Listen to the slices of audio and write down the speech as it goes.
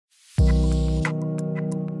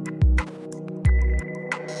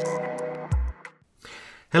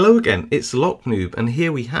Hello again, it's the Lock Noob, and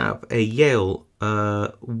here we have a Yale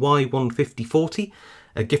Y15040,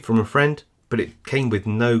 a gift from a friend, but it came with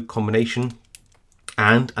no combination,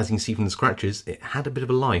 and as you can see from the scratches, it had a bit of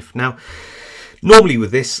a life. Now, normally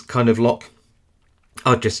with this kind of lock,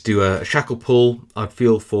 I'd just do a shackle pull, I'd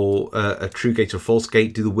feel for a true gate or false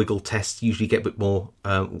gate, do the wiggle test, usually get a bit more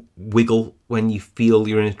wiggle when you feel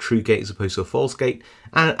you're in a true gate as opposed to a false gate,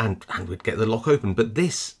 and we'd get the lock open. But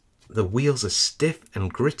this, the wheels are stiff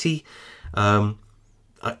and gritty. I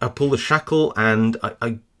pull the shackle and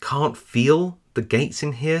I can't feel the gates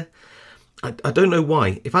in here. I don't know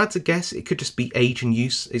why. If I had to guess, it could just be age and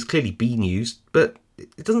use. It's clearly been used, but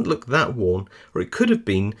it doesn't look that worn. Or it could have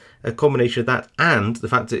been a combination of that and the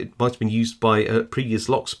fact that it might have been used by a previous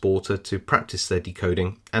locksporter to practice their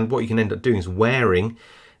decoding. And what you can end up doing is wearing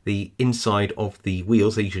the inside of the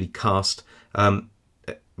wheels. They usually cast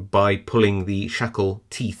by pulling the shackle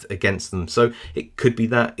teeth against them. So it could be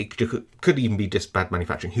that, it could even be just bad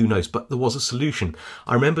manufacturing, who knows, but there was a solution.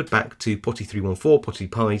 I remembered back to Potty314, Potty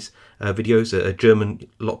Pie's videos, a German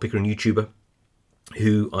lockpicker and YouTuber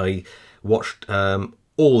who I watched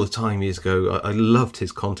all the time years ago. I loved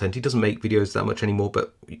his content. He doesn't make videos that much anymore,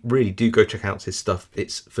 but really do go check out his stuff.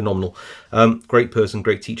 It's phenomenal. Great person,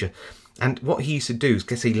 great teacher. And what he used to do is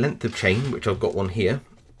get a length of chain, which I've got one here,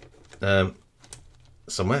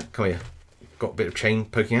 somewhere. Come here. Got a bit of chain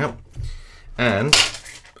poking out, and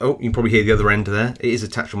oh, you can probably hear the other end there. It is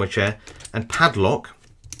attached on my chair, and padlock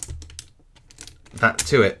that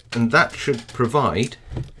to it, and that should provide,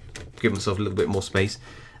 give myself a little bit more space,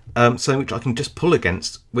 so which I can just pull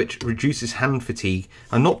against, which reduces hand fatigue.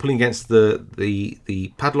 I'm not pulling against the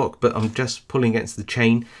padlock, but I'm just pulling against the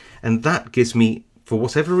chain, and that gives me, for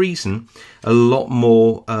whatever reason, a lot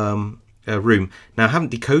more room. Now I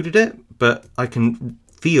haven't decoded it, but I can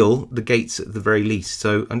feel the gates at the very least.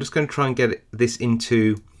 So I'm just going to try and get this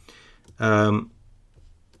into all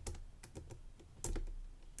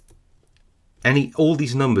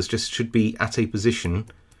these numbers just should be at a position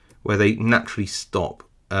where they naturally stop,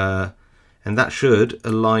 and that should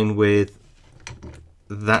align with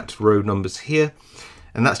that row numbers here,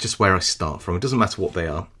 and that's just where I start from. It doesn't matter what they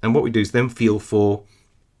are. And what we do is then feel for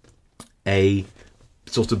a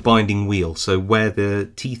sort of binding wheel, so where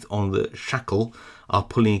the teeth on the shackle are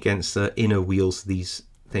pulling against the inner wheels, these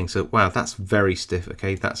things. So wow, that's very stiff.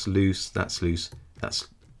 Okay, that's loose, that's loose, that's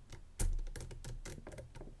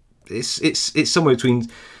it's somewhere between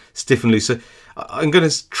stiff and loose. So I'm going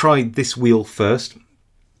to try this wheel first,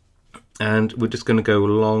 and we're just going to go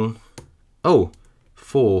along. Oh,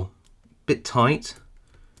 4, bit tight,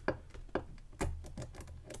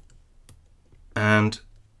 and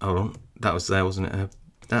hold on, that was there, wasn't it?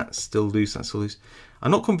 That's still loose, that's still loose.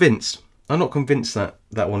 I'm not convinced that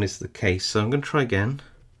that one is the case, so I'm going to try again.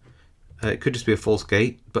 It could just be a false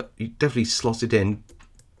gate, but you definitely slot it in.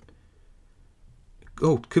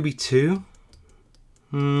 Oh, it could be 2,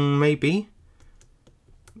 maybe.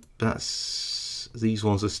 These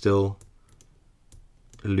ones are still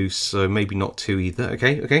loose, so maybe not 2 either.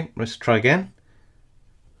 Okay, let's try again.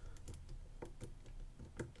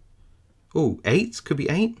 Oh, 8, could be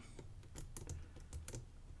 8.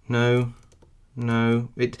 No,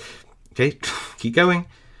 okay, keep going.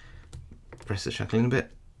 Press the shackle in a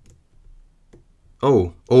bit.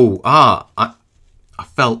 I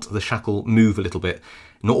felt the shackle move a little bit.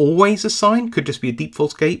 Not always a sign, could just be a deep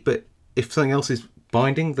false gate, but if something else is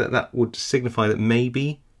binding, that would signify that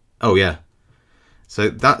maybe. Oh yeah, so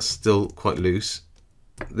that's still quite loose.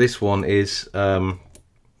 This one is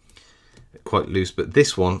quite loose, but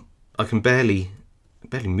this one I can barely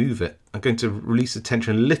move it. I'm going to release the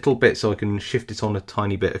tension a little bit so I can shift it on a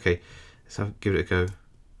tiny bit. Okay, let's give it a go.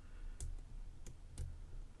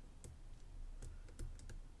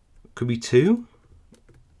 Could be 2?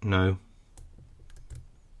 No.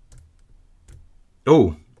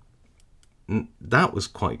 Oh, that was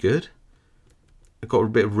quite good. I got a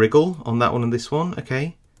bit of wriggle on that one and this one.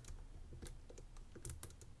 Okay.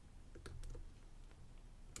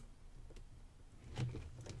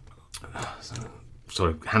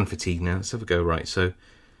 Sorry, hand fatigue now. Let's have a go. Right, so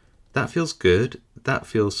that feels good. That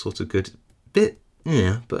feels sort of good. Bit,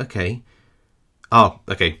 yeah, but okay. Oh,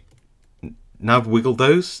 okay. Now I've wiggled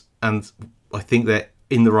those, and I think they're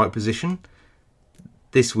in the right position.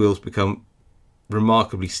 This wheel's become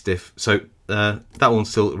remarkably stiff. So that one's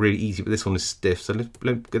still really easy, but this one is stiff. So let's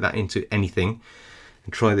get that into anything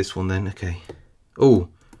and try this one then. Okay. Oh,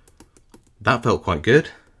 that felt quite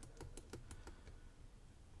good.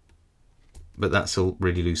 But that's all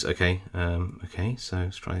really loose. Okay, okay, so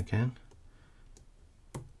let's try again.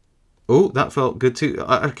 Oh, that felt good too.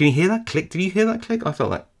 Can you hear that click? Did you hear that click? I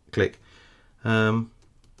felt that click.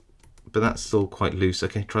 but that's still quite loose.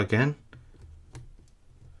 Okay, try again.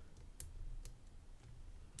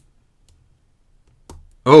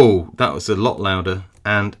 Oh, that was a lot louder,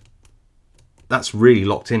 and that's really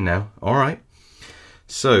locked in now. All right,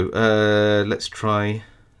 so let's try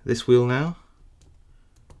this wheel now.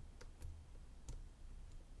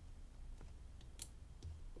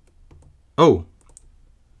 Oh,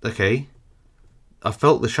 okay. I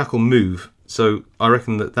felt the shackle move, so I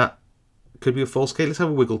reckon that could be a false. Okay, let's have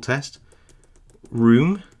a wiggle test.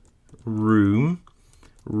 Room, room,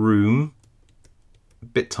 room. A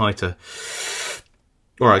bit tighter.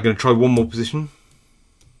 All right, going to try one more position.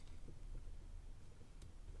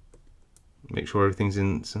 Make sure everything's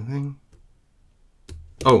in something.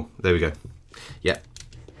 Oh, there we go. Yeah,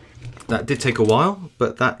 that did take a while,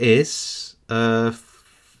 but that is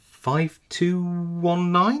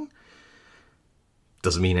 5219.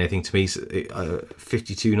 Doesn't mean anything to me.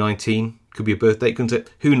 5219 could be a birthday, couldn't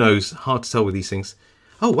it? Who knows? Hard to tell with these things.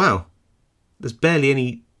 Oh wow, there's barely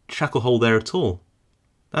any shackle hole there at all.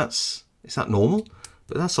 Is that normal?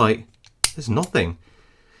 But that's like, there's nothing.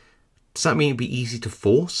 Does that mean it'd be easy to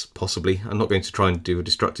force? Possibly. I'm not going to try and do a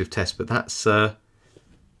destructive test, but that's, do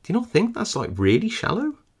you not think that's like really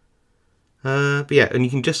shallow? But yeah, and you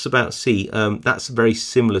can just about see, that's very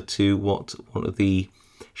similar to what one of the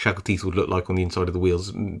shackle teeth would look like on the inside of the wheels.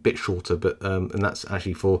 A bit shorter, but and that's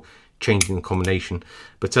actually for changing the combination.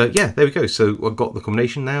 But yeah, there we go. So I've got the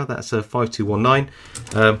combination now. That's a 5219.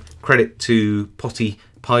 Credit to Potty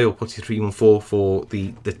Pie or Potty 314 for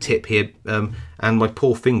the tip here, and my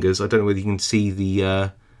poor fingers. I don't know whether you can see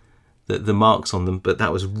the marks on them, but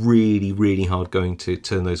that was really hard going to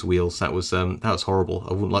turn those wheels. That was horrible.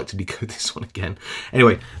 I wouldn't like to decode this one again.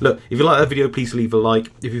 Anyway, look, if you like that video, please leave a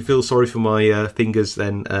like. If you feel sorry for my fingers,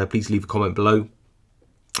 then please leave a comment below.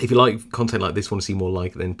 If you like content like this, want to see more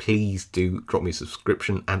like, then please do drop me a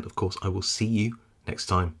subscription, and of course I will see you next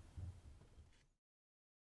time.